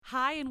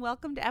Hi, and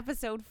welcome to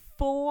episode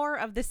 4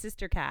 of the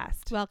Sister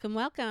Cast. Welcome,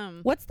 welcome.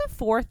 What's the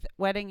 4th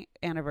wedding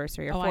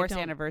anniversary or 4th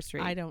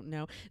anniversary? I don't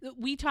know.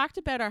 We talked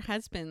about our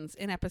husbands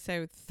in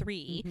episode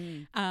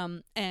 3,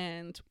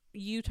 and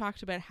you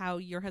talked about how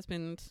your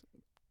husband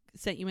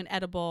sent you an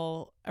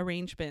edible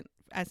arrangement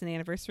as an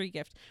anniversary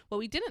gift. What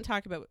we didn't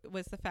talk about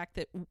was the fact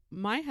that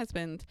my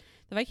husband,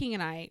 the Viking,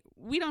 and I,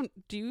 we don't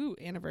do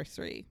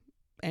anniversary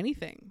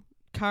anything.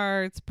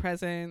 Cards,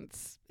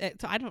 presents.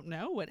 So I don't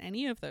know what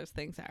any of those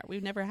things are.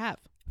 We never have.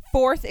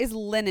 4th is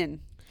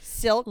linen.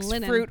 Silks,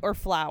 fruit, or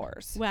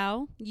flowers.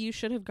 Well, you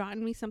should have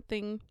gotten me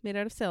something made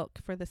out of silk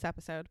for this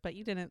episode, but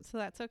you didn't, so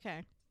that's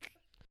okay.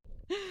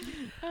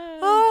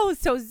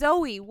 So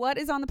Zoe, what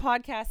is on the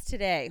podcast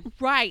today?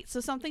 Right.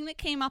 So something that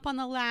came up on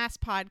the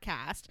last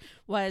podcast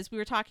was we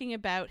were talking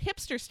about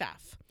hipster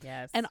stuff.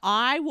 Yes. And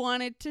I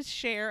wanted to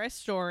share a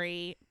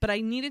story, but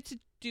I needed to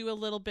do a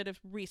little bit of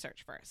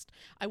research first.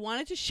 I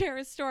wanted to share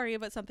a story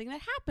about something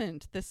that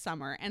happened this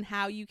summer and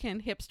how you can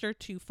hipster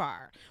too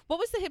far. What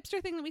was the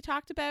hipster thing that we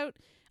talked about?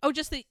 Oh,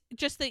 just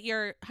that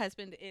your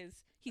husband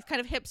he's kind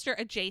of hipster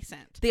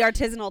adjacent. The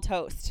artisanal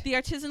toast. The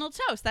artisanal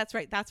toast. That's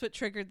right. That's what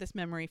triggered this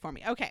memory for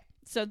me. Okay.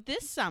 So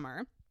this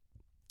summer,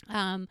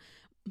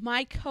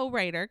 my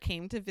co-writer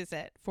came to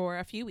visit for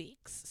a few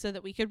weeks so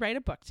that we could write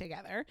a book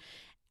together.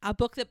 A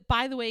book that,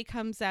 by the way,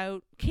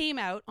 came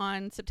out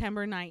on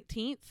September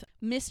 19th,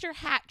 Mr.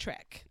 Hat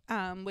Trick,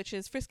 which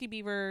is Frisky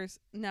Beaver's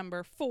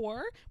number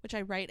 4, which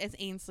I write as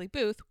Ainsley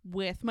Booth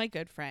with my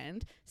good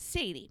friend,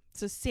 Sadie.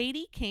 So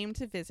Sadie came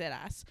to visit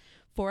us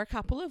for a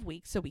couple of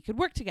weeks so we could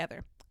work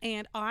together.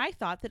 And I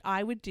thought that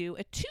I would do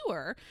a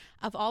tour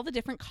of all the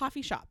different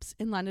coffee shops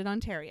in London,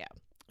 Ontario.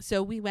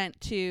 So we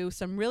went to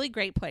some really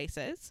great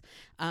places.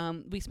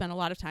 We spent a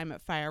lot of time at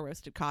Fire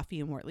Roasted Coffee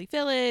in Wortley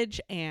Village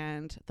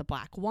and the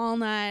Black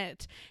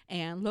Walnut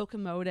and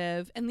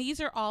Locomotive. And these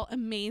are all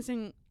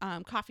amazing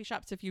coffee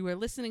shops. If you were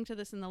listening to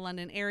this in the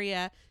London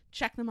area,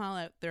 check them all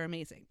out. They're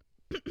amazing.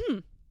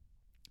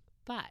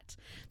 But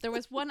there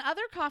was one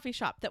other coffee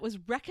shop that was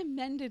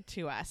recommended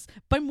to us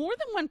by more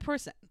than one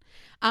person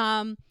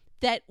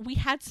that we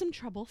had some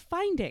trouble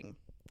finding.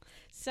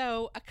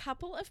 So a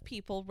couple of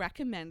people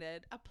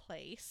recommended a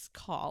place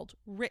called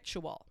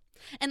Ritual.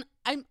 And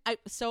I'm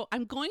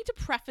going to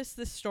preface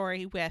this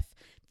story with,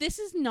 this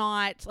is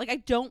not, like, I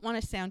don't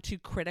want to sound too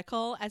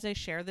critical as I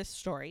share this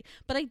story,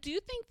 but I do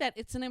think that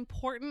it's an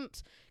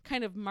important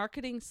kind of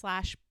marketing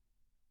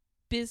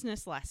 /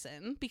 business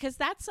lesson, because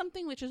that's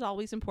something which is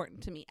always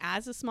important to me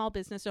as a small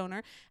business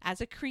owner,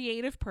 as a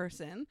creative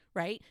person,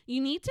 right?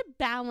 You need to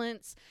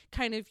balance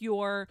kind of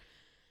your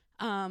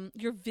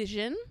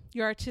vision,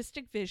 your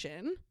artistic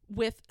vision,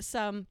 with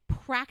some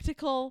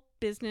practical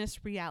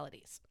business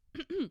realities.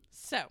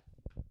 So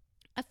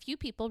a few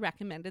people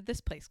recommended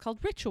this place called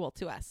Ritual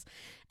to us.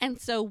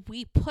 And so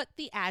we put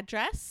the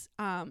address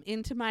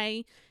into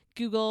my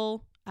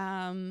Google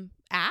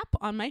app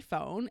on my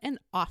phone, and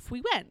off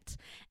we went.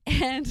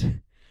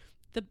 And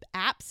the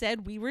app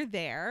said we were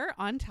there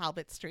on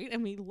Talbot Street,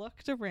 and we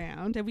looked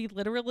around and we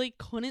literally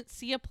couldn't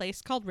see a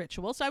place called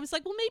Ritual. So I was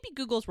like, well, maybe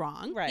Google's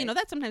wrong. Right. You know,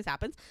 that sometimes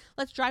happens.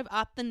 Let's drive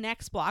up the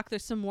next block.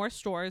 There's some more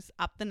stores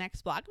up the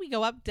next block. We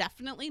go up,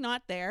 definitely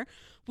not there.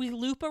 We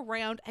loop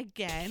around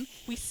again.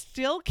 We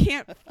still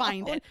can't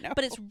find it, no.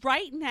 But it's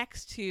right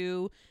next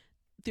to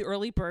the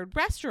Early Bird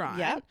restaurant.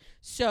 Yeah.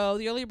 So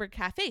the Early Bird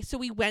Cafe. So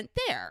we went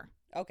there.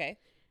 Okay.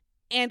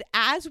 And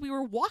as we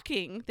were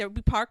walking there,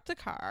 we parked the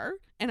car.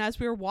 And as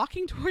we were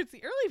walking towards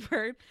the Early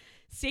Bird,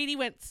 Sadie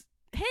went,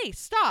 hey,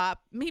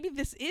 stop. Maybe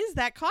this is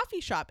that coffee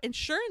shop. And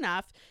sure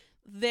enough,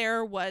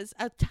 there was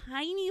a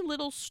tiny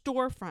little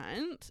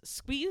storefront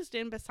squeezed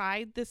in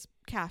beside this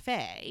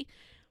cafe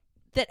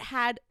that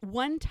had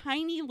one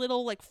tiny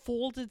little like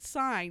folded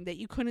sign that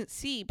you couldn't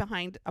see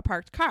behind a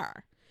parked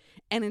car.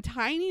 And in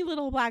tiny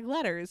little black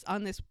letters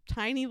on this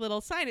tiny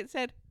little sign, it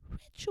said,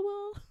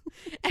 Ritual.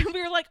 And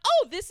we were like,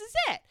 oh, this is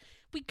it.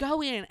 We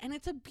go in, and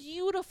it's a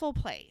beautiful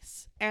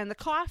place, and the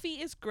coffee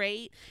is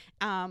great.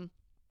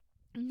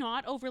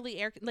 Not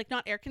overly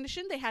not air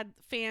conditioned. They had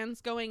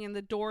fans going and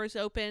the doors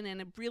open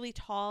and a really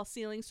tall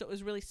ceiling, so it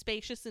was really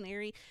spacious and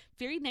airy.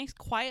 Very nice,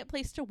 quiet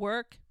place to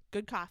work.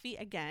 Good coffee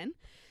again.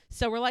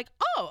 So we're like,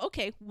 oh,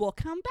 okay, we'll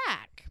come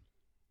back.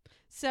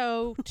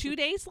 So 2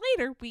 days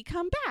later, we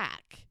come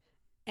back,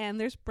 and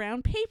there's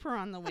brown paper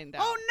on the window.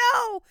 Oh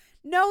no!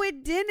 No,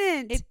 it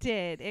didn't. It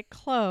did. It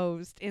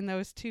closed in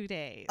those 2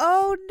 days.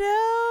 Oh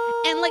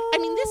no!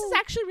 And this is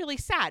actually really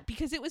sad,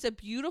 because it was a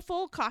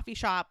beautiful coffee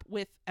shop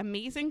with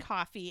amazing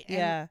coffee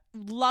and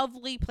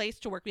lovely place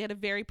to work. We had a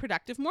very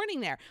productive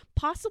morning there.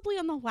 Possibly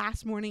on the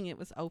last morning it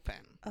was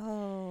open.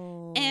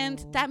 Oh.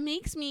 And that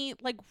makes me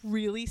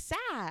really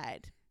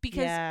sad.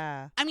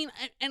 Because, I mean,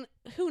 and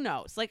who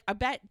knows? I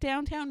bet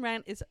downtown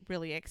rent is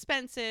really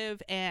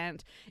expensive,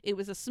 and it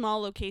was a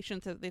small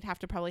location, so they'd have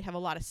to probably have a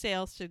lot of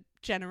sales to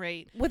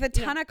generate. With a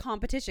ton of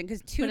competition,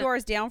 because two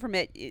doors down from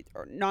it,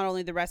 not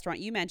only the restaurant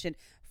you mentioned,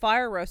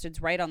 Fire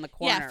Roasted's right on the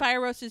corner. Yeah, Fire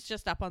Roasted's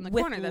just up on the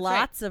corner. With That's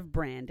lots of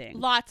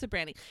branding. Lots of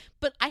branding.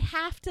 But I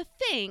have to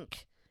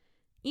think,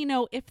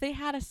 if they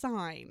had a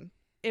sign,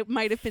 it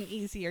might have been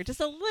easier, just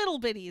a little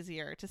bit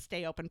easier to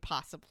stay open,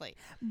 possibly.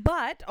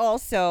 But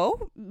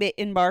also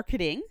in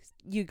marketing,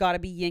 you got to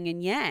be yin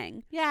and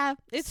yang. Yeah,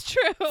 it's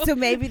true. So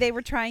maybe they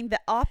were trying the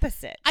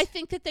opposite. I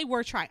think that they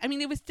were trying. I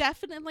mean, it was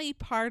definitely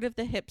part of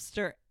the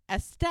hipster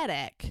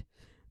aesthetic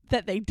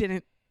that they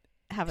didn't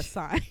have a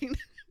sign.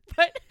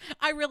 But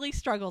I really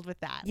struggled with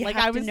that. You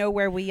have to know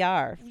where we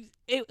are.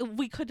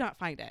 We could not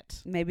find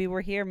it. Maybe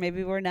we're here,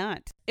 maybe we're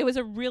not. It was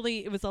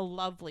a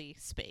lovely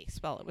space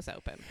while it was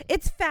open.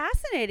 It's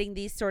fascinating,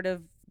 these sort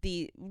of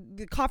the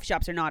coffee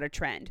shops are not a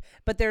trend,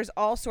 but there's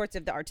all sorts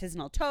of the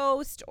artisanal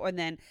toast, or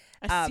then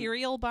a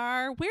cereal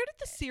bar. Where did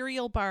the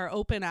cereal bar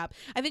open up?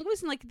 I think it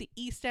was in like the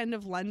East End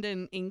of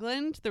London,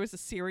 England. There was a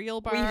cereal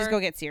bar. Where you just go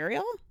get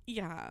cereal?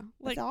 Yeah.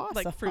 That's awesome.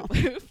 Like Fruit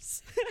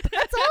Loops.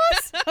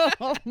 That's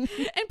awesome.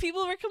 And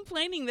people were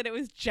complaining that it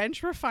was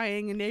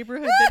gentrifying a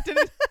neighborhood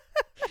that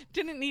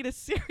didn't need a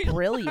cereal.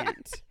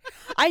 Brilliant.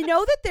 I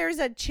know that there's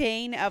a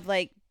chain of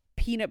like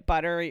peanut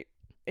butter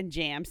and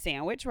jam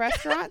sandwich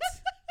restaurants.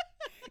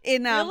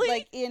 In really?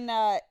 like in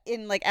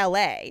like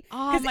LA,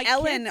 because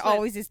Ellen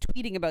always is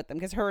tweeting about them,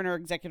 because her and her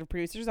executive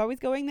producer is always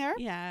going there.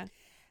 Yeah,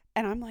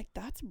 and I'm like,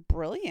 that's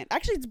brilliant.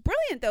 Actually, it's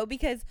brilliant though,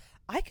 because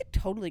I could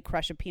totally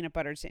crush a peanut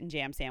butter and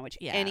jam sandwich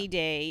any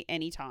day,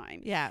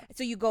 anytime. Yeah.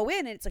 So you go in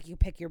and it's like you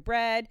pick your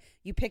bread,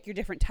 you pick your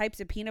different types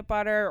of peanut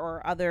butter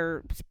or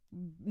other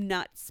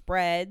nut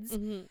spreads.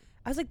 Mm-hmm.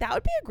 I was like, that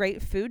would be a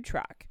great food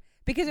truck.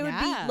 Because it would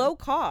be low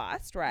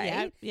cost,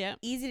 right? Yeah.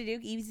 Easy to do,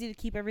 easy to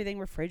keep everything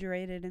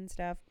refrigerated and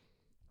stuff.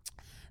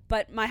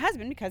 But my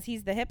husband, because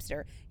he's the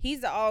hipster,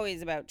 he's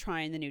always about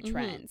trying the new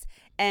trends.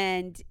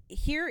 And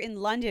here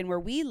in London, where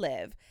we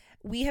live,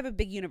 we have a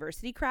big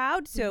university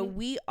crowd. So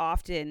we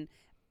often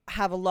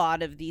have a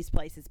lot of these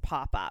places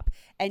pop up.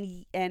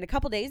 And a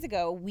couple days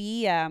ago,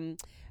 we on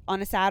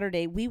a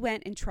Saturday, we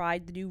went and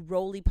tried the new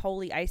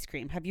roly-poly ice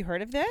cream. Have you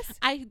heard of this?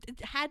 I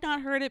had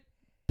not heard it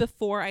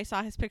before I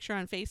saw his picture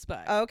on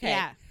Facebook. Okay.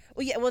 Yeah.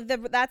 Well,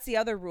 that's the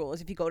other rule,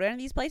 is if you go to any of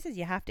these places,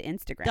 you have to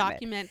Instagram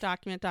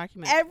document.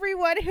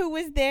 Everyone who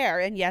was there,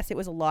 and yes, it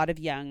was a lot of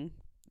young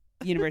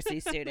university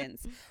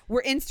students,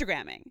 were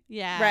Instagramming.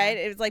 Yeah. Right?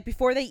 It was like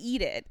before they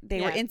eat it,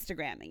 they were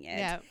Instagramming it.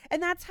 Yeah.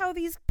 And that's how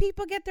these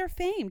people get their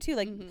fame, too.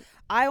 Like,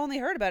 I only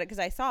heard about it because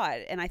I saw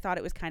it, and I thought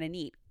it was kind of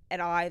neat.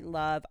 And I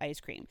love ice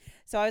cream.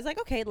 So I was like,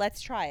 okay,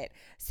 let's try it.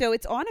 So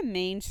it's on a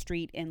main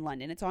street in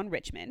London. It's on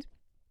Richmond.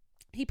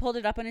 He pulled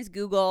it up on his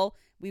Google.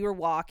 We were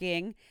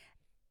walking.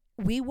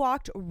 We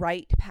walked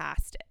right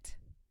past it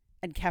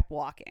and kept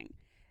walking.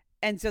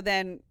 And so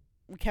then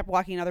we kept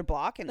walking another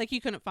block. And like, you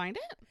couldn't find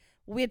it?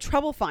 We had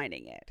trouble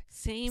finding it.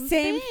 Same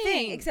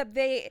thing. Except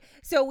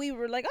so we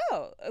were like,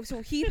 oh.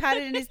 So he had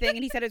it in his thing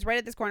and he said it's right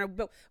at this corner.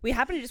 But we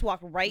happened to just walk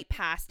right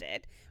past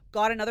it.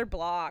 Got another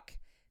block.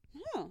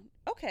 Oh,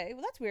 okay.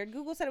 Well, that's weird.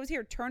 Google said it was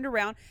here. Turned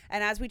around.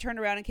 And as we turned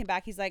around and came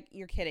back, he's like,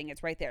 you're kidding.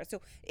 It's right there.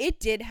 So it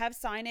did have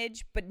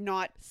signage, but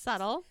not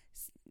subtle.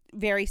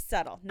 Very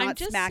subtle, not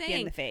smack you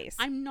in the face.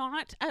 I'm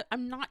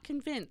not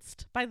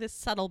convinced by this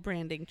subtle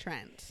branding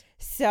trend.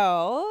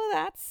 So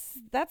that's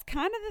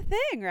kind of the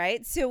thing,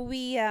 right? So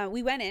we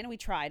went in, we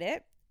tried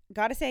it.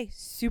 Gotta say,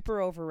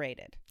 super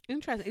overrated.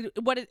 Interesting.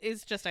 What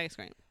is just ice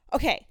cream?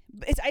 Okay,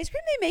 it's ice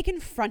cream they make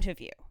in front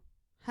of you.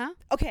 Huh?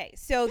 Okay,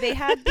 so they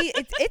have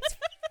it's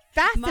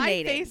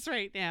fascinating. My face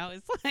right now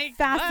is like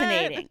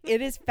fascinating. What? It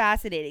is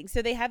fascinating.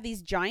 So they have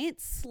these giant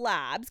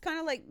slabs, kind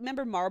of like,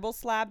 remember marble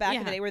slab back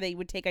in the day where they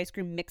would take ice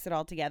cream, mix it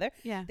all together?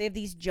 Yeah. They have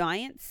these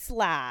giant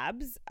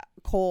slabs,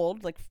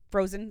 cold, like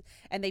frozen,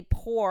 and they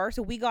pour.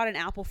 So we got an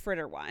apple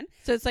fritter one.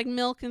 So it's like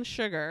milk and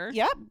sugar.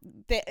 Yep.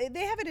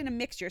 They have it in a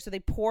mixture. So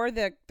they pour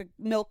the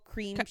milk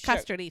cream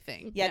custardy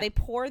thing. Yeah, they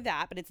pour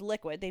that, but it's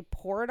liquid. They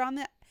pour it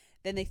on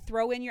then they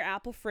throw in your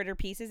apple fritter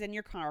pieces and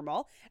your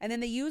caramel. And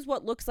then they use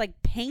what looks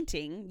like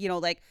painting,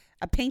 like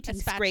a painting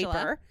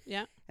scraper.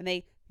 Yeah. And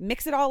they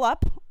mix it all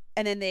up.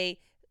 And then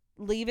they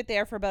leave it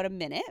there for about a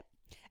minute.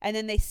 And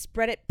then they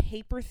spread it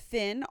paper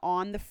thin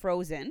on the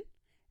frozen.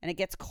 And it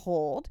gets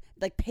cold,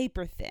 like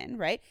paper thin,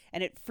 right?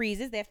 And it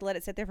freezes. They have to let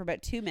it sit there for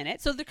about 2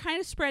 minutes. So they're kind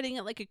of spreading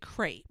it like a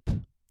crepe.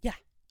 Yeah.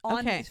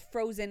 On this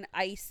frozen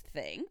ice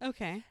thing.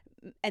 Okay.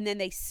 And then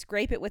they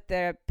scrape it with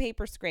the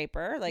paper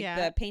scraper, like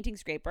the painting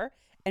scraper,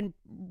 and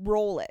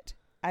roll it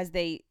as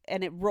they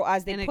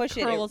push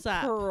it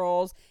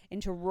curls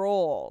into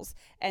rolls,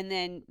 and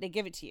then they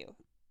give it to you.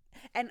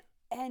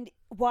 And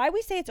why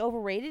we say it's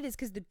overrated is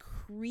because the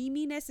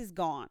creaminess is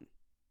gone.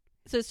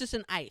 So it's just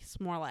an ice,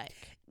 more like.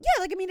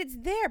 Yeah, like, I mean, it's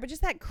there, but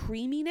just that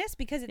creaminess,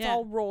 because it's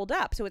all rolled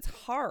up, so it's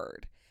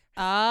hard.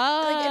 Oh.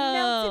 Like, it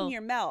melts in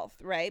your mouth,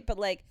 right? But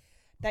like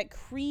that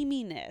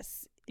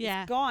creaminess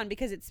is gone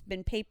because it's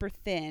been paper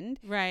thinned,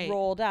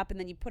 rolled up, and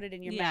then you put it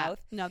in your mouth.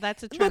 No,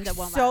 that's a trend that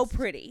won't last. It looks so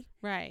pretty.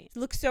 Right. It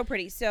looks so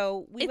pretty.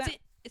 So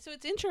so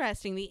it's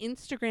interesting, the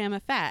Instagram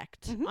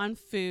effect on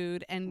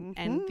food and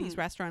these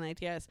restaurant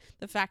ideas.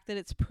 The fact that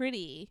it's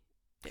pretty.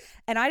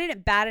 And I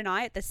didn't bat an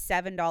eye at the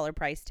 $7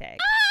 price tag.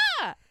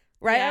 Ah!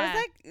 Right? Yeah.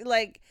 I was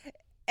like,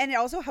 And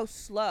also how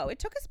slow. It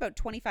took us about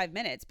 25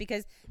 minutes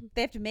because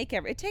they have to make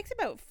it takes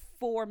about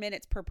 4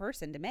 minutes per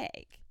person to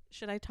make.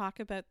 Should I talk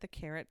about the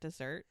carrot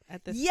dessert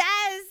at this?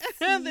 Yes.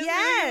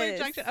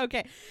 Yes.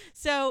 Okay.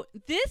 So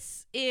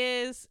this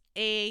is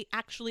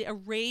actually a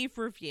rave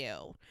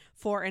review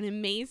for an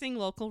amazing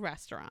local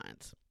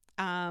restaurant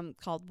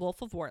called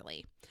Wolf of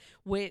Worley,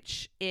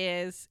 which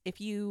is,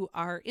 if you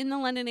are in the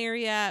London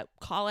area,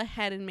 call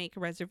ahead and make a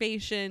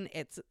reservation.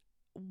 It's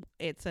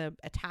a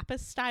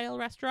tapas style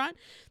restaurant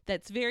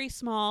that's very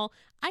small.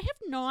 I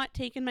have not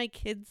taken my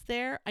kids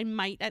there. I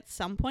might at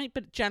some point,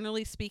 but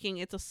generally speaking,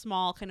 it's a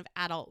small kind of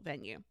adult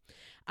venue.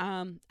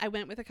 I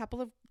went with a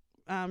couple of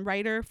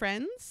writer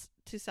friends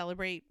to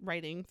celebrate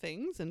writing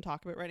things and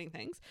talk about writing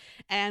things.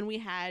 And we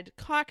had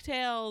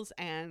cocktails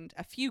and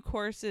a few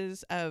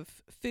courses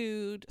of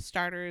food,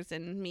 starters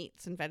and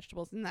meats and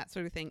vegetables and that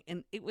sort of thing.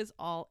 And it was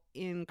all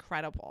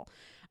incredible.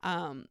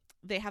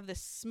 They have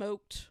this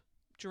smoked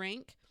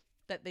drink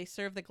that they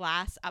serve the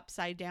glass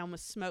upside down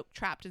with smoke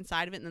trapped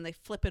inside of it, and then they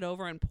flip it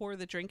over and pour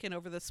the drink in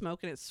over the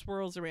smoke, and it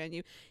swirls around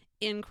you.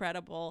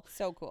 Incredible.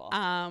 So cool.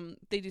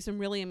 They do some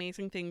really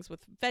amazing things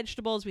with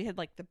vegetables. We had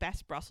like the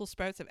best Brussels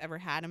sprouts I've ever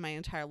had in my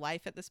entire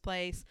life at this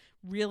place.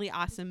 Really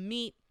awesome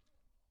meat.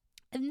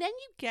 And then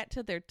you get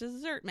to their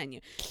dessert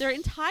menu. Their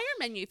entire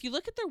menu, if you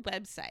look at their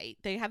website,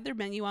 they have their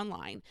menu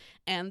online,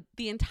 and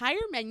the entire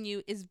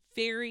menu is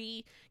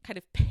very kind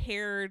of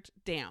pared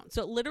down.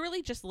 So it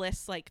literally just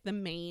lists like the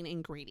main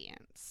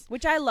ingredients.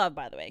 Which I love,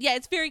 by the way. Yeah,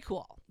 it's very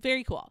cool.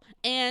 Very cool.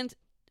 And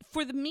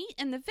for the meat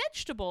and the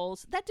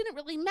vegetables, that didn't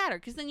really matter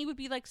because then you would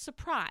be like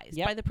surprised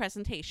by the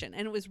presentation.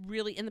 And it was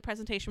really, and the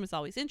presentation was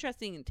always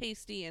interesting and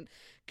tasty and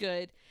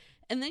good.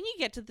 And then you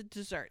get to the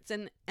desserts,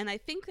 and I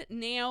think that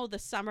now the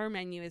summer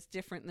menu is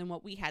different than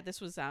what we had. This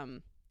was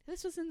in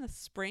the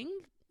spring,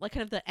 like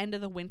kind of the end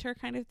of the winter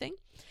kind of thing.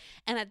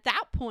 And at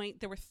that point,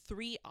 there were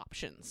 3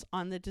 options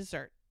on the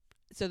dessert.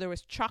 So there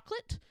was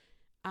chocolate,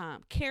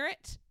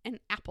 carrot, and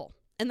apple.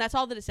 And that's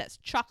all that it says: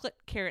 chocolate,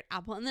 carrot,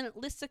 apple. And then it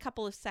lists a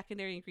couple of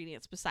secondary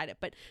ingredients beside it,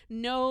 but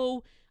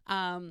no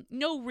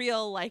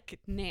real like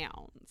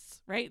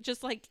nouns, right?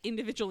 Just like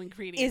individual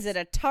ingredients. Is it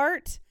a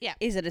tart? Yeah.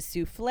 Is it a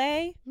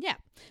souffle? Yeah.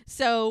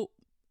 So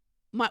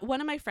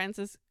one of my friends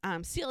is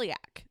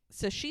celiac.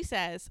 So she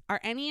says, are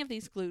any of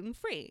these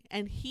gluten-free?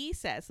 And he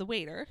says, the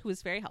waiter, who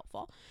is very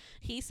helpful,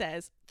 he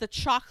says the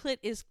chocolate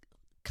is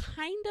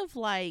kind of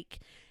like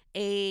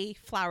a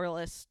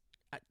flourless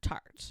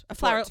tart. A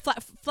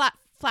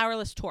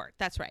flourless tort.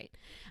 That's right.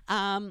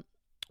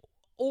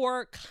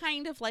 Or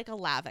kind of like a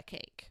lava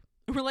cake.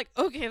 We're like,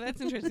 okay, that's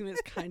interesting.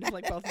 It's kind of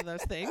like both of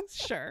those things.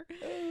 Sure.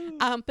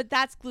 But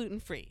that's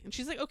gluten-free. And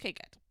she's like, okay,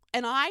 good.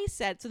 And I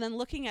said, so then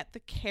looking at the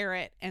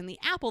carrot and the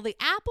apple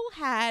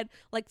had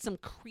like some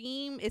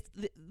cream.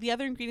 The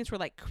other ingredients were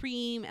like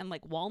cream and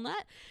like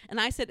walnut. And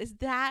I said, is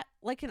that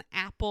like an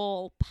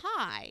apple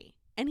pie?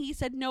 And he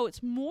said, no,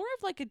 it's more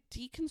of like a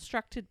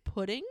deconstructed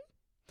pudding.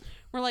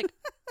 We're like,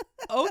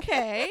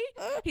 okay.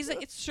 He's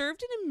like, it's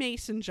served in a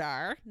mason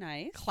jar.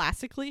 Nice.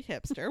 Classically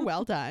hipster.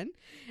 Well done.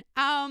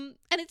 And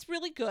it's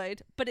really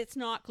good, but it's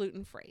not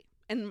gluten-free.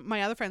 And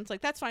my other friend's like,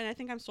 that's fine. I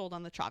think I'm sold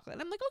on the chocolate.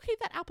 And I'm like, okay,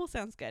 that apple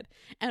sounds good.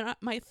 And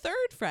my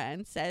third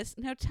friend says,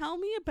 now tell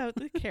me about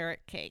the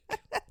carrot cake.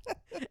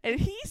 And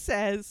he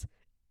says,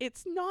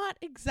 it's not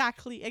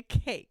exactly a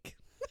cake.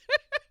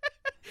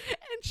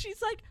 And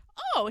she's like,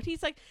 oh. And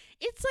he's like,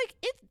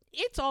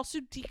 it's also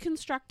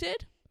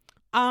deconstructed.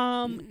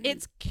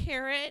 It's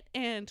carrot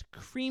and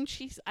cream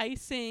cheese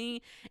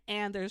icing,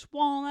 and there's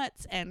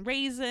walnuts and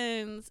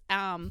raisins.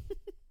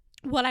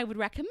 What I would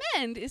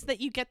recommend is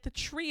that you get the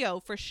trio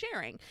for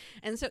sharing.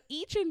 And so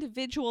each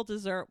individual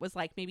dessert was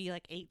like maybe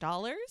like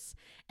 $8,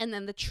 and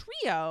then the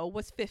trio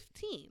was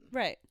 $15.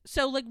 Right.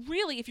 So like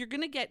really, if you're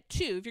going to get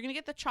 2, if you're going to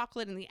get the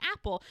chocolate and the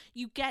apple,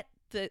 you get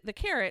the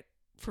carrot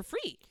for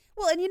free.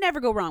 Well, and you never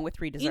go wrong with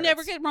 3 desserts. You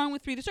never get wrong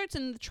with 3 desserts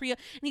in the trio.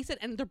 And he said,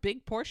 and they're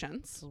big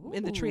portions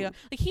in the trio.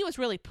 Like he was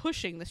really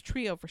pushing this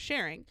trio for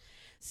sharing.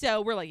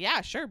 So we're like,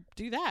 yeah, sure,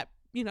 do that.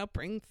 You know,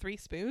 bring 3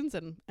 spoons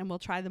and we'll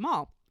try them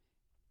all.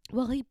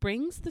 Well, he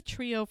brings the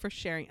trio for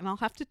sharing, and I'll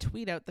have to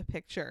tweet out the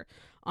picture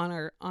on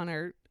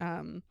our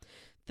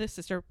the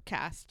Sister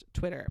Cast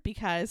Twitter,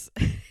 because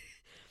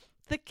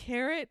the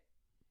carrot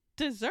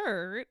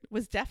dessert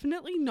was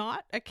definitely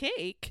not a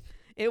cake.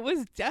 It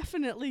was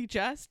definitely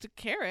just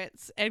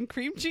carrots and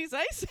cream cheese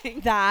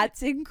icing.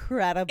 That's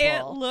incredible.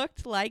 It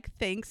looked like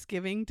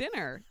Thanksgiving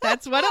dinner.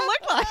 That's what it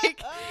looked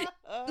like.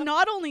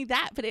 Not only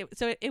that, but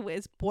it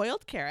was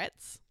boiled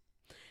carrots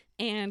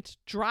and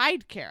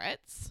dried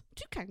carrots,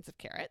 2 kinds of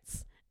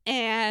carrots.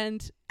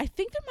 And I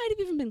think there might have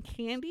even been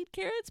candied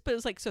carrots, but it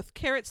was like, so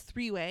carrots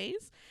 3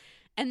 ways.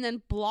 And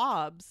then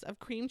blobs of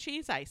cream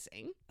cheese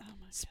icing,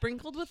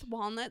 sprinkled with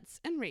walnuts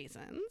and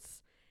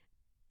raisins.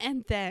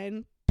 And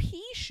then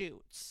pea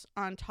shoots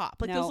on top,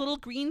 like those little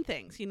green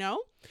things, you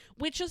know,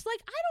 which is like,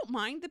 I don't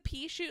mind the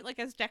pea shoot like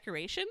as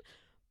decoration,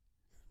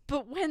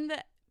 but when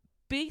the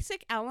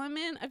basic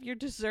element of your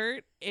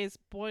dessert is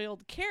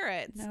boiled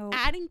carrots, Nope.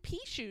 adding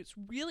pea shoots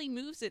really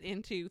moves it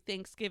into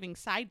Thanksgiving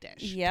side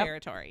dish Yep.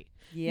 territory,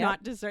 Yep.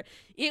 not dessert.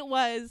 It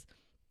was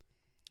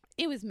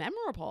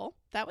memorable.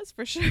 That was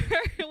for sure.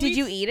 Did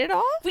you eat it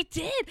all? We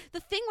did. The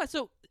thing was,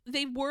 so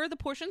the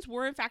portions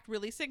were in fact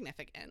really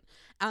significant.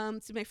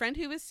 So my friend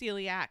who was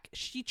celiac,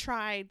 she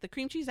tried the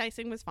cream cheese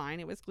icing was fine.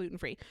 It was gluten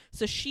free.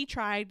 So she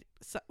tried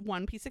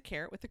one piece of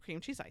carrot with the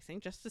cream cheese icing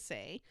just to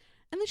say,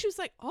 and then she was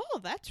like, "Oh,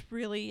 that's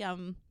really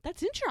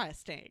that's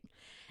interesting."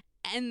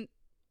 And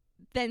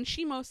then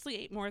she mostly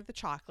ate more of the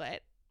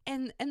chocolate.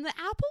 And the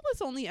apple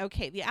was only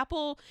okay. The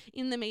apple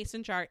in the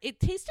mason jar, it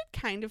tasted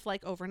kind of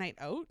like overnight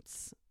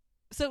oats.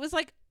 So it was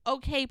like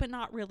okay, but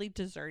not really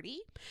desserty.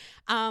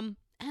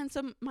 And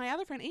so my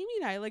other friend Amy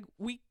and I, like,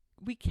 we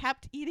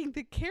kept eating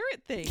the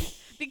carrot thing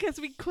because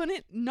we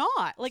couldn't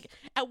not. Like,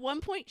 at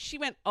one point she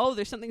went, "Oh,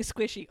 there's something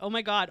squishy. Oh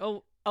my God.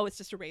 Oh, it's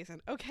just a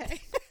raisin."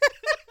 Okay.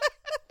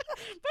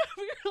 But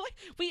we were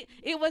like,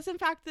 it was in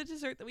fact the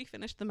dessert that we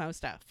finished the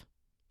most of.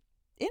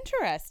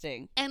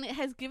 Interesting. And it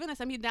has given us,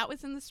 I mean, that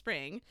was in the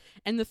spring,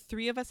 and the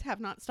three of us have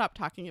not stopped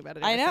talking about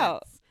it I ever know.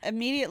 since.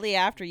 Immediately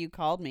after you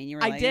called me, you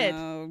were like, did.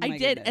 "Oh, I my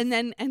did.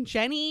 goodness." And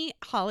Jenny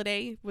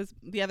Holiday was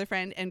the other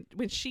friend. And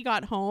when she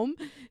got home,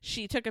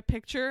 she took a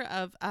picture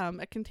of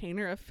a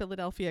container of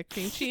Philadelphia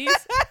cream cheese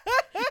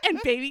and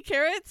baby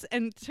carrots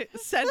and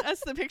sent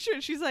us the picture.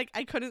 And she's like,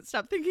 "I couldn't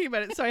stop thinking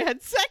about it. So I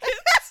had seconds."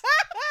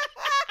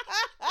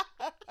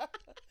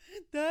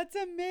 That's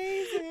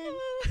amazing.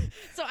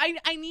 So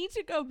I need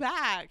to go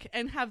back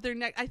and have their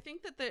next. I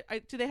think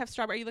that do they have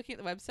strawberry? Are you looking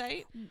at the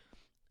website?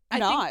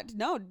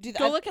 No.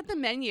 Go look at the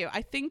menu.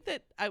 I think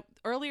that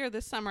earlier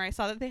this summer I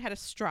saw that they had a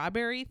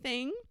strawberry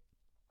thing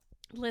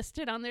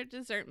listed on their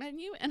dessert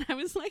menu, and I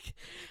was like,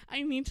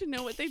 I need to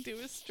know what they do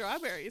with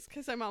strawberries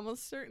because I'm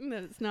almost certain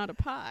that it's not a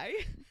pie.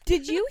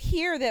 Did you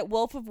hear that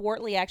Wolf of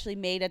Wortley actually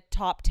made a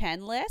top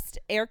 10 list?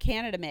 Air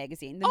Canada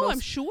magazine. The most I'm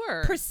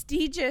sure.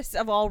 prestigious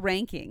of all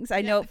rankings. I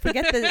know.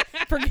 Forget the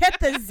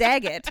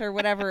Zagat or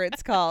whatever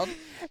it's called.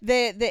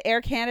 The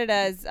Air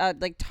Canada's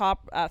like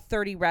top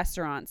 30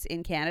 restaurants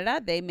in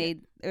Canada. They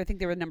made. I think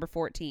they were number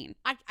 14.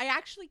 I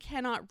actually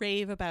cannot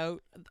rave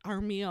about our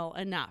meal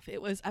enough.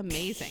 It was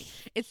amazing.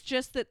 It's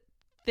just that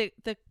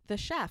the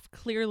chef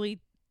clearly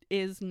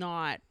is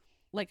not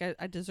like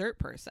a dessert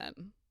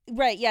person.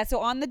 Right, yeah.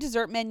 So on the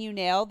dessert menu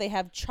now, they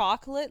have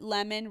chocolate,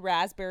 lemon,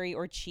 raspberry,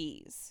 or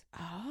cheese.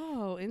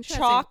 Oh, interesting.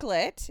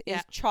 Chocolate is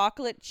Yeah.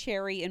 chocolate,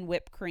 cherry, and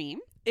whipped cream.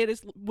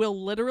 It will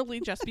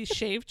literally just be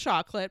shaved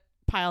chocolate,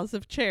 piles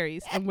of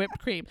cherries, and whipped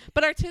cream,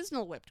 but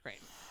artisanal whipped cream.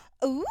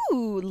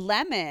 Ooh,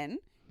 lemon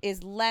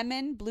is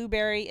lemon,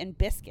 blueberry, and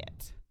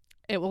biscuit.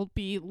 It will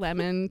be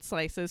lemon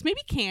slices,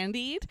 maybe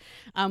candied,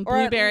 Or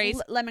blueberries,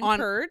 lemon on-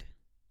 curd.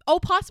 Oh,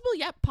 possible.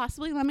 Yep,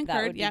 possibly lemon That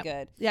curd. would be Yep.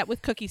 good. Yeah,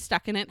 with cookies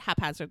stuck in it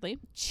haphazardly.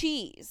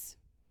 Cheese.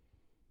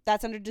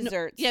 That's under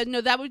desserts.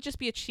 No, that would just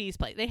be a cheese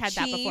plate. They had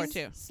that before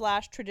too.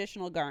 /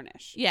 traditional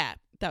garnish. Yeah,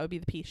 that would be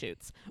the pea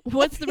shoots.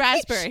 What's the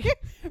raspberry?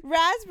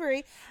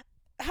 Raspberry.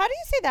 How do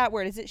you say that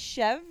word? Is it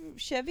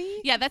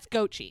Chevy? Yeah, that's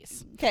goat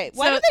cheese. Okay.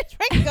 Why do they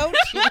drink goat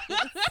cheese?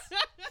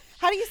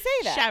 How do you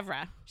say that?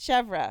 Chèvre.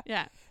 Chèvre.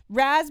 Yeah.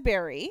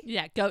 Raspberry.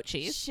 Yeah, goat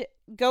cheese.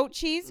 Goat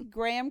cheese,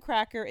 graham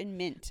cracker, and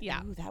mint.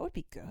 Yeah. Ooh, that would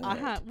be good.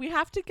 We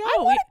have to go. I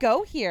want to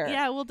go here.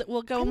 Yeah, we'll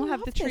go and we'll have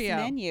the love this trio.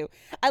 menu.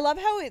 I love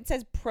how it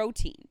says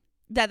protein.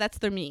 That's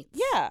their meats.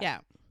 Yeah. Yeah.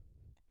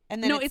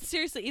 And then No, it's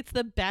seriously, it's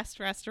the best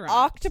restaurant.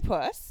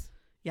 octopus,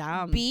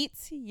 Yeah.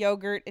 beets,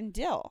 yogurt, and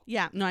dill.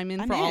 Yeah. No, I'm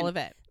I'm for all in. of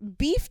it.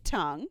 Beef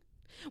tongue,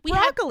 We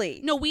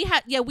broccoli. we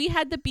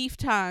had the beef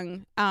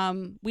tongue.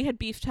 We had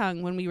beef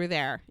tongue when we were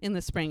there in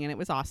the spring, and it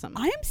was awesome.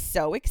 I am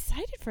so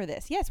excited for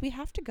this. Yes, we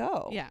have to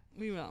go. Yeah,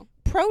 we will.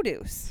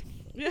 Produce.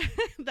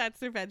 That's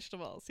their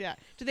vegetables. Yeah.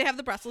 Do they have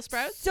the Brussels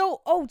sprouts?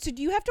 So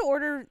do you have to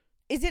order?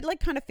 Is it like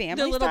kind of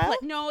family The little style?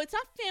 No, it's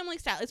not family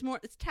style. It's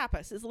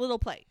tapas. It's little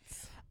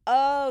plates.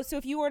 Oh, so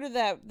if you order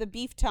the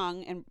beef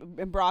tongue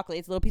and broccoli,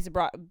 it's a little piece of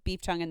beef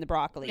tongue and the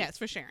broccoli. Yeah, it's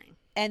for sharing.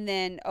 And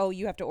then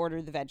you have to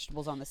order the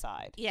vegetables on the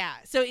side. Yeah.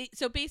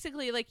 So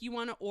basically, like, you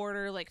want to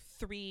order like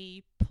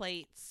 3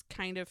 plates,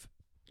 kind of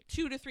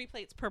 2 to 3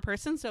 plates per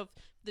person. So if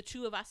the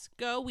 2 of us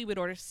go, we would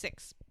order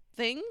 6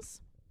 things.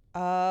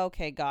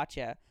 Okay,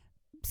 gotcha.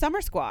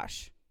 Summer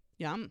squash,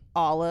 Yum.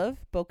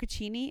 olive,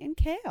 bocconcini, and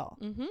kale.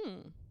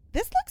 Mm-hmm.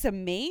 This looks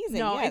amazing.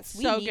 No, yes, it's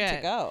we so need good.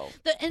 to go.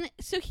 And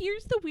so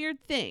here's the weird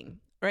thing,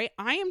 right?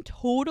 I am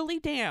totally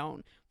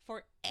down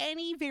for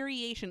any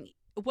variation.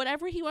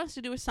 Whatever he wants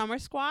to do with summer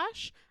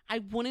squash, I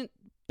wouldn't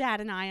bat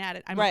an eye at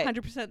it. I'm Right.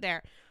 100%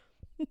 there.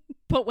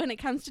 But when it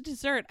comes to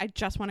dessert, I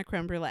just want a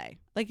creme brulee.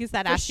 Like, is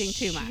that asking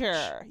too much?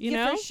 Sure. You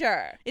Yeah, know? for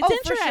sure. It's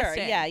For sure.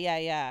 interesting. Yeah.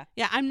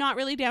 Yeah, I'm not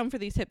really down for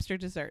these hipster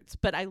desserts,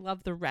 but I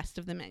love the rest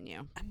of the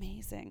menu.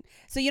 Amazing.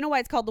 So you know why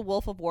it's called the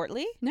Wolf of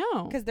Wortley?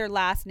 No. Because their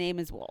last name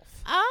is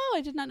Wolf. Oh,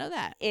 I did not know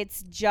that.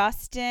 It's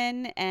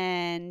Justin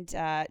and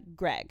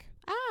Greg.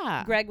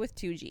 Ah. Greg with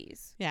 2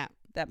 G's. Yeah.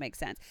 That makes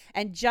sense.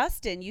 And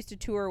Justin used to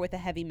tour with a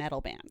heavy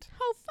metal band.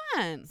 How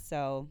fun.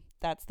 So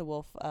that's the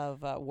Wolf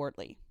of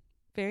Wortley.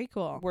 Very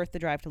cool. Worth the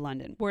drive to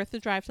London. Worth the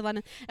drive to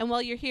London. And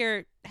while you're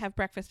here, have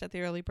breakfast at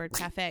the Early Bird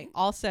Cafe.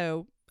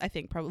 Also, I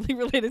think probably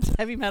related to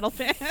heavy metal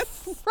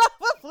fans.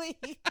 Probably.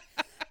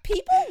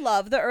 People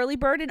love the Early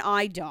Bird and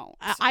I don't.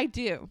 I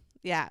do.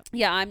 Yeah.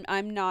 Yeah,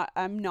 I'm not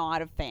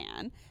a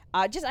fan.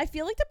 Just I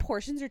feel like the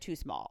portions are too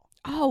small.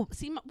 Oh,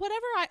 see,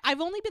 whatever.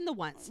 I've only been the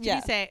once.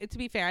 To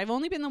be fair, I've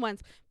only been the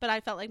once, but I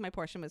felt like my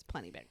portion was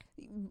plenty big.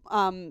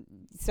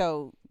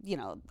 So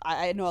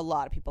I know a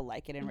lot of people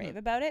like it and rave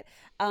about it.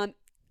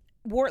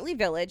 Wortley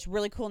Village,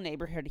 really cool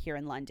neighborhood here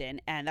in London,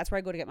 and that's where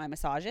I go to get my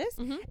massages.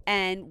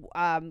 And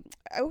a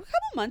couple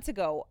months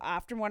ago,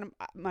 after one of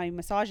my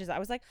massages, I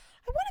was like,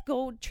 I want to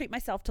go treat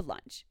myself to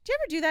lunch. Do you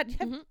ever do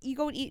that? You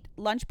go and eat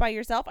lunch by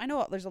yourself? I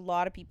know there's a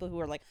lot of people who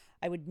are like,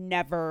 I would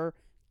never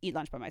eat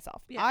lunch by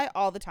myself.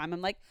 All the time I'm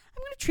like,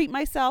 I'm going to treat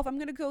myself. I'm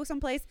going to go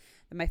someplace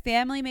that my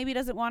family maybe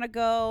doesn't want to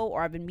go,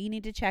 or I've been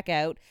meaning to check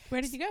out. Where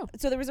did you go?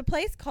 So there was a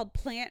place called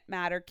Plant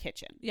Matter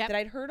Kitchen that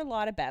I'd heard a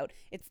lot about.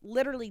 It's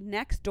literally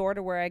next door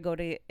to where I go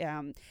to.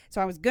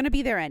 So I was going to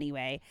be there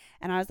anyway.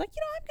 And I was like,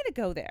 I'm going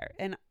to go there.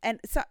 And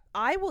so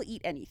I will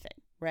eat anything,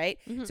 right?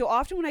 So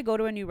often when I go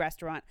to a new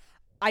restaurant,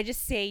 I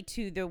just say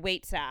to the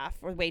wait staff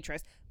or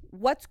waitress,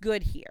 what's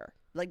good here?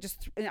 Like,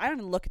 just, I don't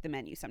even look at the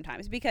menu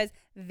sometimes because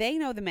they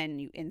know the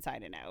menu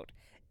inside and out.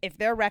 If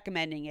they're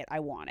recommending it,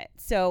 I want it.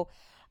 So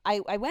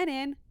I went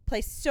in,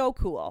 place so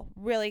cool,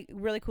 really,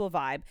 really cool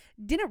vibe.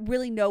 Didn't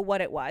really know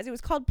what it was. It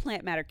was called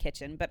Plant Matter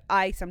Kitchen, but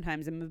I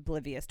sometimes am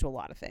oblivious to a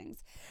lot of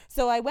things.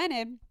 So I went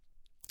in,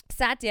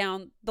 sat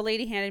down, the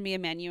lady handed me a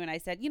menu and I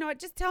said, you know what,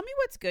 just tell me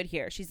what's good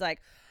here. She's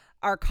like,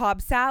 our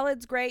Cobb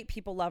salad's great.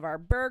 People love our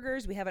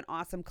burgers. We have an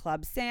awesome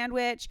club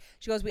sandwich.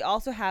 She goes, we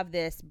also have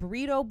this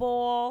burrito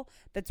bowl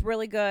that's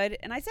really good.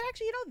 And I said,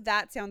 actually,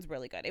 that sounds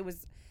really good. It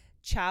was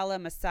chala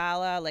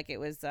masala, like it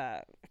was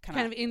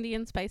kind of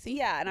Indian spicy.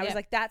 Yeah, and I was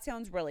like, that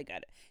sounds really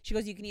good. She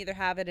goes, you can either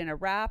have it in a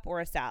wrap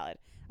or a salad.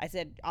 I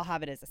said, I'll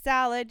have it as a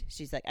salad.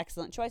 She's like,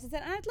 excellent choice. I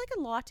said, and I'd like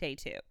a latte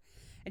too.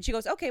 And she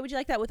goes, okay, would you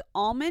like that with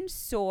almond,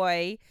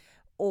 soy,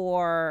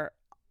 or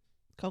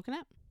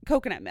coconut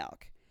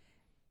milk?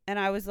 And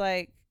I was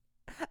like,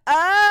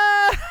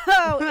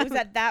 oh, it was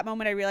at that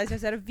moment I realized I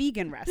was at a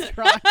vegan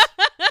restaurant.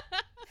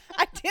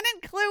 I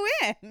didn't clue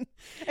in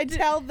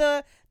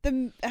until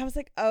I was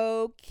like,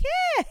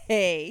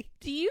 okay.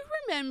 Do you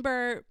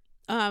remember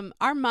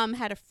our mom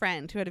had a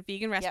friend who had a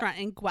vegan restaurant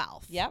in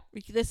Guelph? Yep.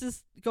 This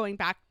is going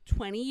back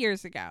 20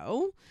 years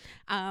ago.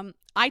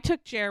 I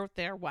took Jer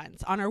there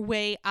once on our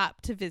way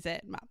up to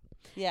visit Mom.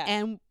 Yeah.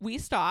 And we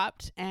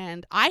stopped,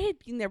 and I had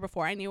been there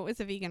before. I knew it was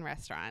a vegan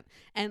restaurant,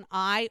 and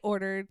I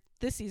ordered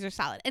the Caesar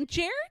salad. And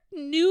Jared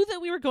knew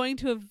that we were going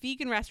to a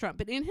vegan restaurant,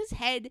 but in his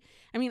head,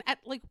 I mean,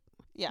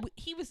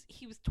 he was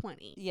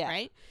 20,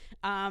 right?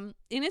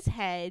 In his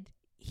head,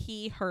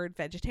 he heard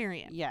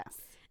vegetarian. Yes.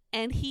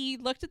 And he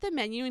looked at the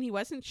menu, and he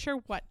wasn't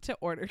sure what to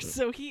order,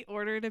 so he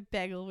ordered a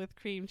bagel with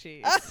cream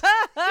cheese.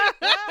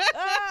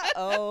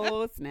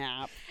 Oh,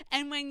 snap.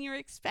 And when you're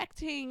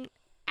expecting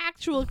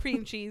actual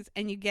cream cheese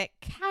and you get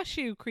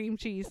cashew cream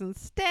cheese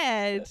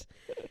instead,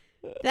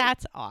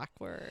 that's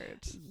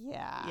awkward.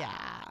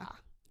 Yeah.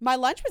 My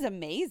lunch was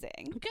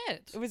amazing.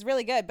 Good. It was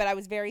really good, but I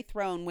was very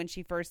thrown when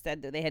she first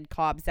said that they had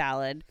Cobb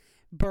salad,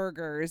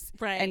 burgers,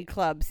 and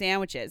club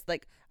sandwiches.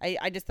 Like,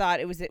 I just thought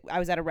I was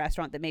at a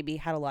restaurant that maybe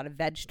had a lot of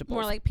vegetables.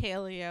 More like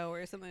paleo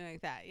or something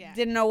like that. Yeah.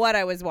 Didn't know what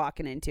I was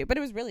walking into, but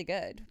it was really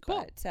good.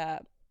 Cool.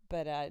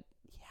 But yeah.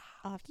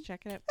 I'll have to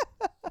check it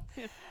out.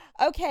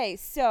 Okay,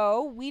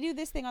 so we do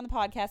this thing on the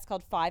podcast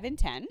called 5 and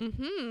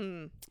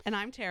 10. And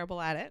I'm terrible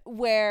at it.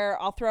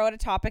 Where I'll throw out a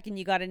topic and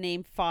you got to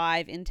name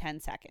 5 in 10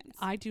 seconds.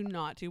 I do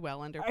not do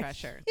well under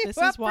pressure. This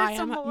is why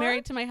I'm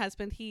married to my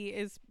husband.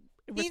 He's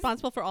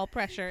responsible for all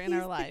pressure in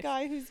our life. He's the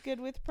guy who's good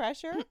with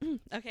pressure.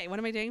 Okay, what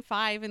am I doing?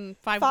 5 and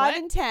 5 5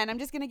 and 10. I'm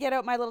just going to get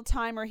out my little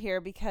timer here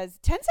because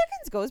 10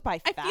 seconds goes by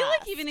fast. I feel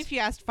like even if you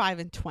asked 5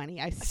 and 20,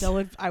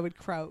 I would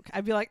croak.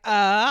 I'd be like,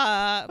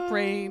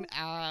 brain.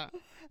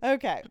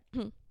 Okay.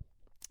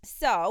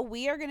 So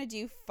we are going to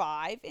do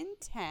 5 and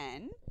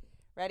 10.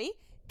 Ready?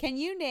 Can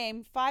you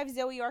name 5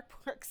 Zoe York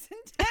books in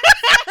 10?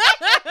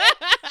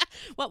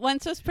 What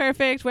once was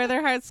perfect, where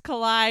their hearts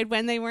collide,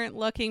 when they weren't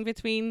looking,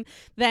 between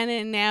then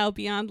and now,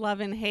 beyond love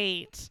and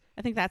hate.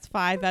 I think that's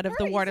 5 out of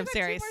the Wardham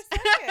series.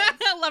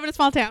 Love in a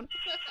Small Town.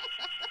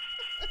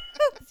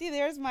 See,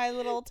 there's my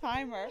little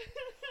timer.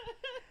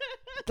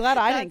 Glad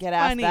I didn't get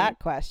asked that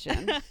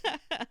question.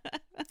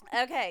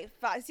 Okay.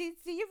 See,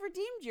 you've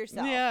redeemed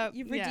yourself. Yeah.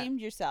 You've redeemed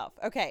yourself.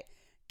 Okay.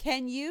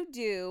 Can you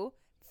do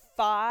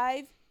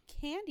 5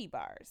 candy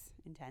bars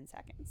in 10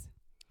 seconds?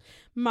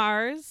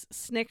 Mars,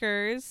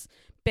 Snickers,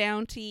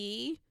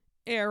 Bounty,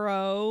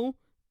 Arrow.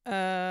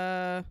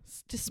 Does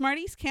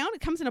Smarties count?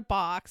 It comes in a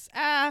box.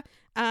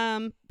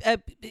 The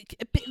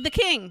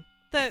King.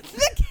 The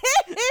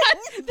King.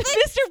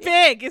 Mr.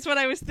 Big is what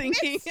I was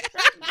thinking.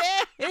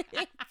 Mr.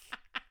 Big.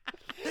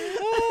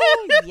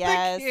 Oh,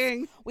 yes. The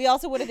King. We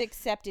also would have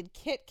accepted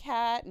Kit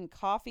Kat and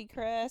Coffee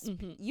Crisp.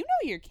 You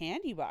know your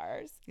candy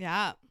bars.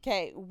 Yeah.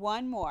 Okay,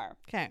 one more.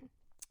 Okay.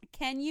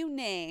 Can you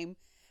name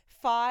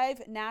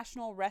 5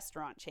 national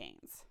restaurant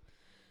chains.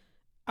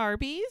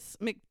 Arby's,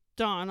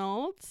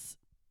 McDonald's,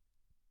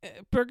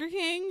 Burger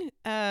King,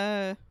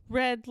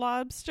 Red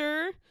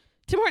Lobster,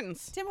 Tim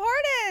Hortons. Tim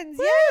Hortons.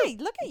 Woo! Yay.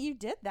 Look at you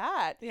did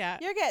that. Yeah.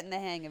 You're getting the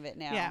hang of it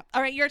now. Yeah.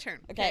 All right, your turn.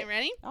 Okay.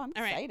 Ready? Oh, I'm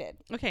All right. excited.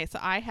 Okay, so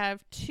I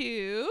have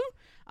 2.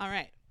 All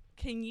right.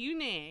 Can you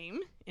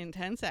name, in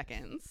 10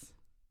 seconds,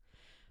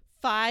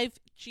 5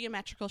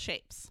 geometrical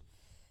shapes?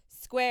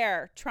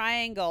 Square,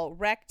 triangle,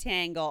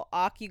 rectangle,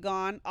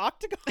 octagon,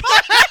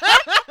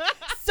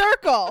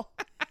 circle.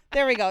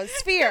 There we go.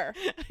 Sphere.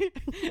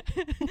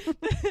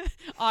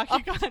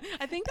 Octagon.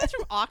 I think that's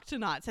from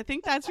Octonauts. I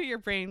think that's where your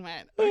brain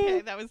went.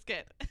 Okay, that was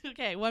good.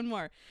 Okay, one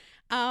more.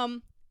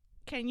 Can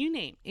you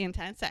name, in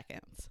 10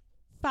 seconds,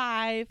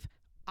 5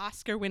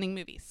 Oscar-winning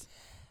movies?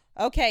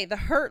 Okay, The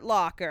Hurt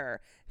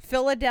Locker,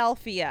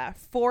 Philadelphia,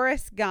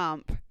 Forrest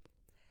Gump,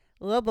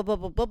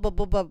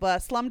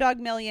 Slumdog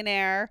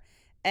Millionaire,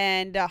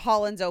 and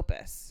Holland's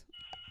Opus.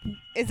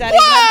 Is that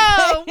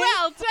Whoa, exactly?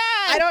 well done.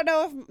 I don't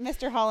know if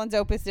Mr. Holland's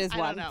Opus is I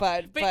one, don't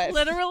know. but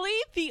literally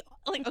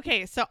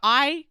okay, so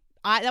I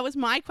that was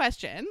my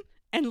question,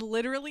 and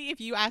literally if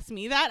you asked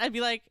me that, I'd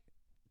be like,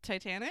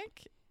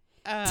 Titanic?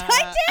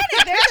 Titanic.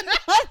 There's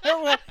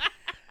another one.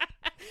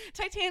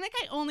 Titanic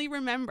I only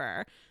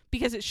remember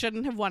because it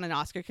shouldn't have won an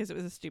Oscar because it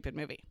was a stupid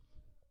movie.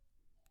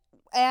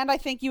 And I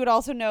think you would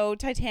also know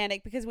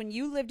Titanic because when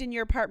you lived in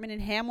your apartment in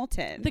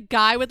Hamilton, The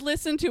guy would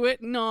listen to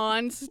it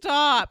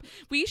nonstop.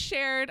 We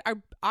shared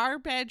our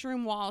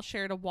bedroom wall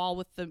shared a wall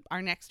with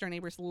our next door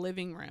neighbor's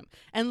living room.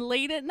 And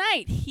late at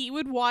night, he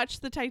would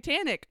watch the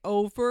Titanic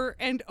over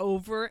and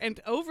over and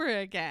over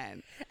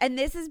again. and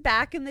this is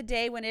back in the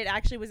day when it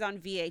actually was on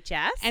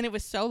VHS. And it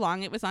was so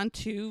long, it was on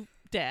 2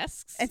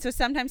 discs. And so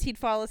sometimes he'd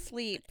fall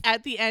asleep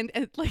At the end,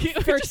 it was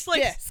first just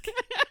like disc.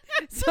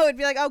 So it'd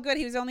be like, oh, good,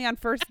 he was only on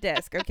first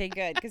disc. Okay,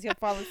 good, because he'll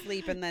fall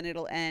asleep and then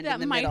it'll end that in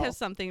the might middle. have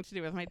something to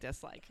do with my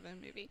dislike of the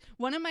movie.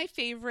 One of my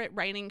favorite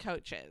writing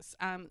coaches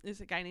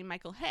is a guy named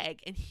Michael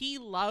Haig, and he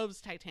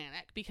loves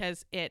Titanic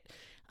because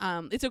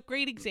it's a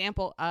great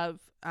example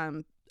of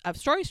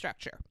story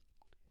structure.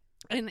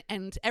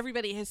 And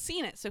everybody has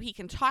seen it, so he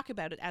can talk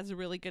about it as a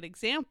really good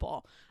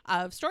example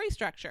of story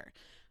structure.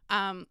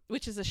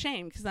 Which is a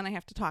shame because then I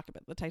have to talk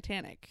about the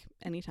Titanic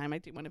anytime I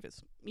do one of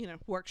his,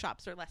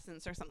 workshops or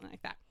lessons or something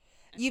like that.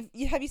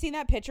 Have you seen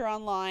that picture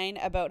online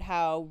about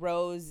how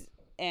Rose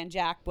and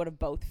Jack would have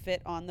both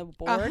fit on the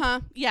board?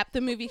 Yep.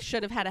 The movie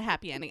should have had a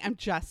happy ending. I'm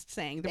just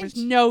saying there was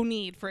no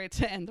need for it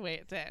to end the way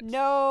it did.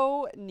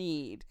 No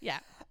need. Yeah.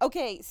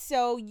 Okay,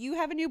 so you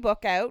have a new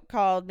book out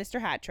called Mr.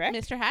 Hat Trick.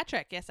 Mr. Hat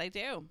Trick. Yes, I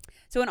do.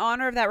 So in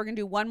honor of that, we're going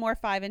to do one more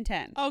 5 and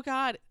 10. Oh,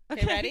 God.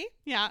 Okay, ready?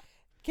 Yeah.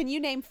 Can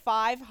you name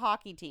 5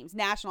 hockey teams,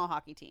 national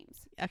hockey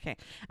teams? Okay.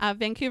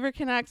 Vancouver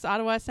Canucks,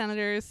 Ottawa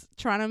Senators,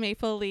 Toronto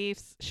Maple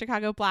Leafs,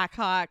 Chicago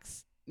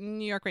Blackhawks,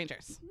 New York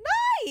Rangers.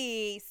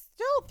 Nice.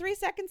 Still 3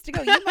 seconds to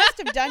go. You must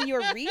have done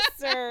your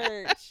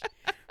research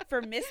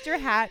for Mr.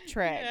 Hat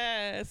Trick.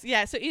 Yes.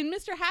 Yeah. So in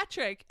Mr. Hat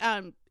Trick,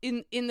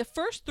 in the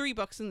first 3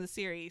 books in the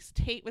series,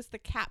 Tate was the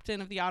captain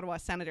of the Ottawa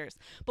Senators,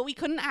 but we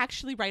couldn't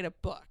actually write a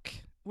book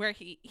where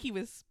he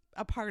was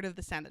a part of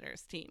the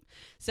Senators team.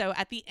 So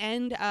at the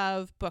end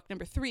of book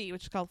number 3,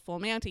 which is called Full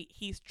Monty,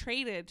 he's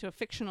traded to a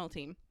fictional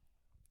team,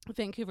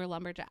 Vancouver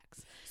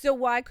Lumberjacks. So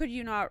why could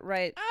you not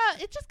write?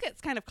 It just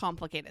gets kind of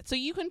complicated. So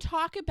you can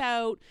talk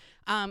about,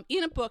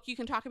 in a book, you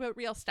can talk about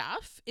real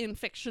stuff in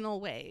fictional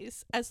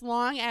ways, as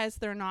long as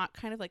they're not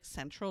kind of like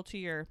central to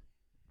your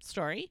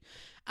story.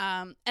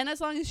 And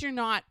as long as you're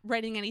not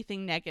writing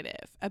anything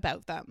negative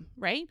about them,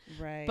 right?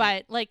 Right.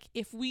 But like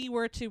if we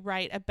were to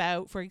write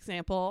about, for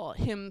example,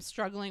 him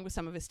struggling with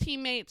some of his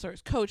teammates or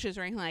his coaches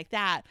or anything like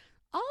that,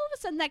 all of a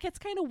sudden that gets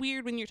kind of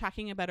weird when you're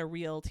talking about a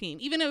real team,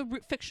 even a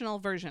fictional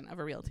version of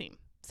a real team.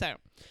 So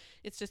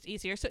it's just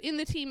easier. So in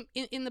the team,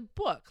 in the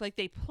book, like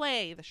they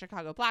play the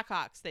Chicago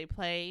Blackhawks, they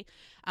play,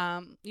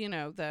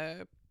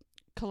 the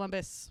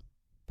Columbus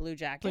Blue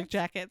Jackets. Blue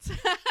Jackets.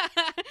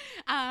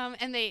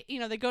 And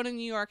they go to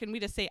New York, and we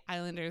just say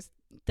Islanders,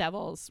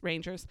 Devils,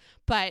 Rangers.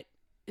 But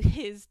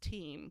his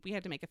team, we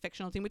had to make a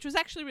fictional team, which was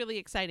actually really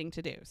exciting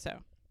to do.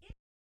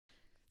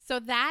 So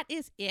that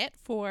is it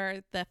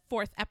for the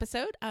 4th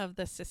episode of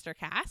the Sister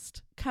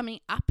Cast. Coming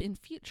up in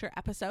future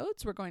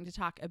episodes, we're going to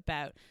talk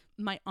about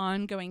my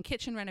ongoing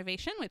kitchen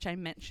renovation, which I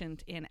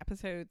mentioned in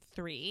episode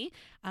 3,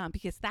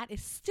 because that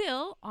is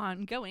still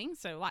ongoing.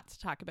 So lots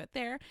to talk about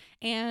there.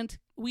 And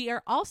we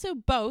are also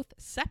both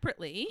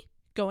separately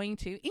going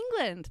to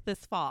England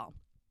this fall.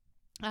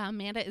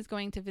 Amanda is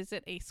going to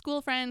visit a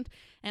school friend,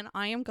 and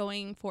I am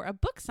going for a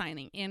book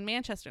signing in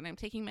Manchester, and I'm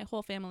taking my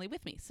whole family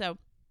with me. So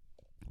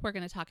we're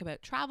going to talk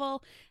about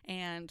travel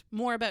and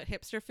more about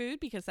hipster food,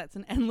 because that's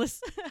an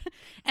endless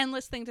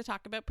thing to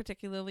talk about,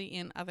 particularly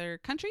in other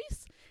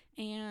countries.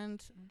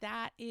 And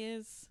that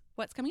is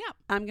what's coming up.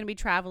 I'm going to be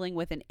traveling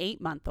with an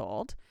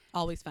 8-month-old.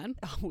 Always fun.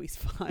 Always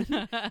fun.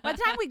 By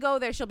the time we go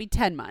there, she'll be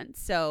 10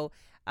 months. So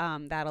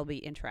That'll be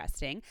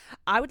interesting.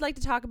 I would like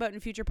to talk about in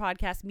future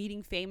podcasts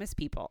meeting famous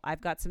people.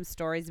 I've got some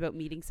stories about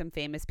meeting some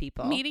famous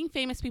people. Meeting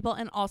famous people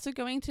and also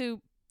going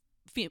to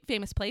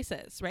famous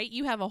places, right?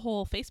 You have a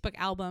whole Facebook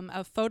album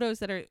of photos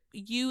that are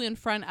you in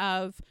front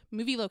of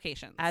movie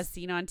locations. As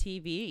seen on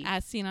TV.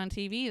 As seen on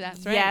TV,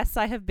 that's right. Yes,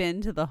 I have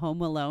been to the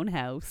Home Alone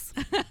house.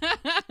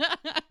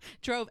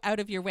 Drove out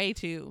of your way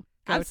to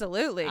go.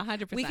 Absolutely.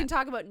 100%. We can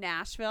talk about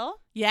Nashville.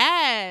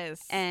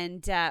 Yes.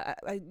 And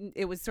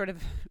it was sort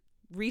of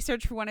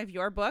research for one of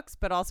your books,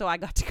 but also I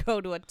got to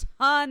go to a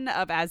ton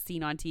of As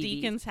Seen on TV.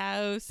 Deacon's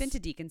house. Been to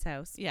Deacon's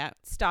house. Yeah.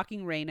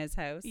 Stalking Raina's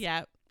house.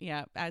 Yeah.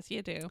 Yeah. As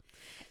you do.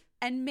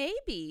 And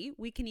maybe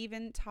we can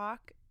even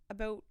talk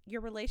about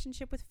your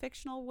relationship with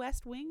fictional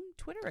West Wing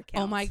Twitter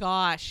accounts. Oh my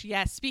gosh.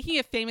 Yes. Speaking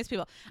of famous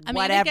people.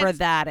 Whatever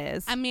that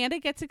is. Amanda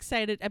gets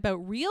excited about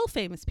real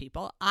famous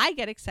people. I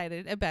get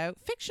excited about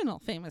fictional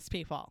famous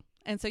people.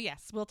 And so,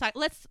 yes, we'll talk.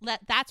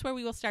 That's where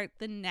we will start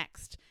the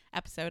next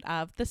episode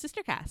of the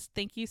Sistercast.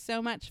 Thank you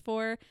so much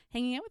for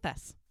hanging out with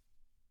us.